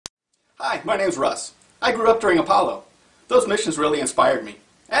Hi, my name's Russ. I grew up during Apollo. Those missions really inspired me,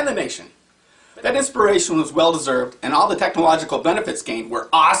 and the nation. That inspiration was well-deserved, and all the technological benefits gained were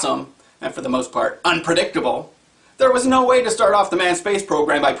awesome, and for the most part, unpredictable. There was no way to start off the manned space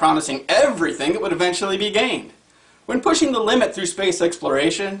program by promising everything that would eventually be gained. When pushing the limit through space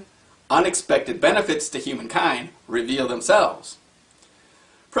exploration, unexpected benefits to humankind reveal themselves.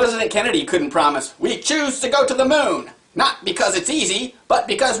 President Kennedy couldn't promise, "We choose to go to the moon," not because it's easy, but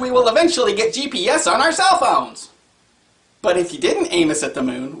because we will eventually get GPS on our cell phones. But if he didn't aim us at the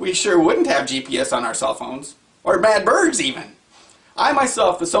moon, we sure wouldn't have GPS on our cell phones, or bad birds even. I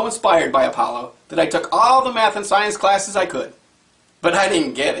myself was so inspired by Apollo that I took all the math and science classes I could. But I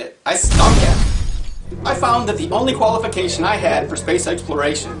didn't get it. I stunk at it. I found that the only qualification I had for space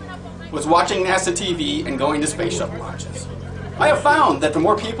exploration was watching NASA TV and going to space shuttle launches. I have found that the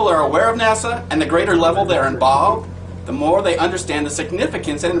more people are aware of NASA and the greater level they're involved, the more they understand the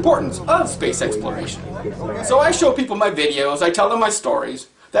significance and importance of space exploration. So I show people my videos, I tell them my stories.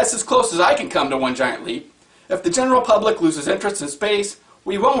 That's as close as I can come to one giant leap. If the general public loses interest in space,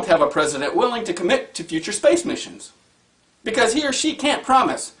 we won't have a president willing to commit to future space missions. Because he or she can't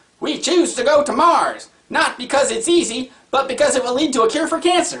promise, "We choose to go to Mars," not because it's easy, but because it will lead to a cure for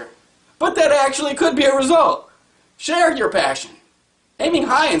cancer. But that actually could be a result. Share your passion. Aiming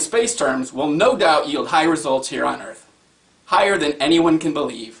high in space terms will no doubt yield high results here on Earth. Higher than anyone can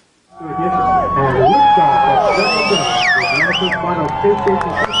believe. This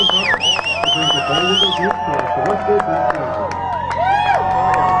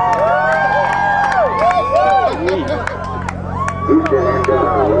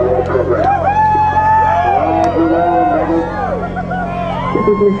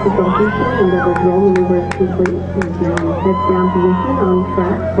is Mr. Wilkinson, and that was roll maneuver complete. He's now in head down position on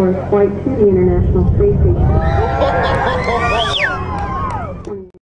track for his flight to the International Space Station.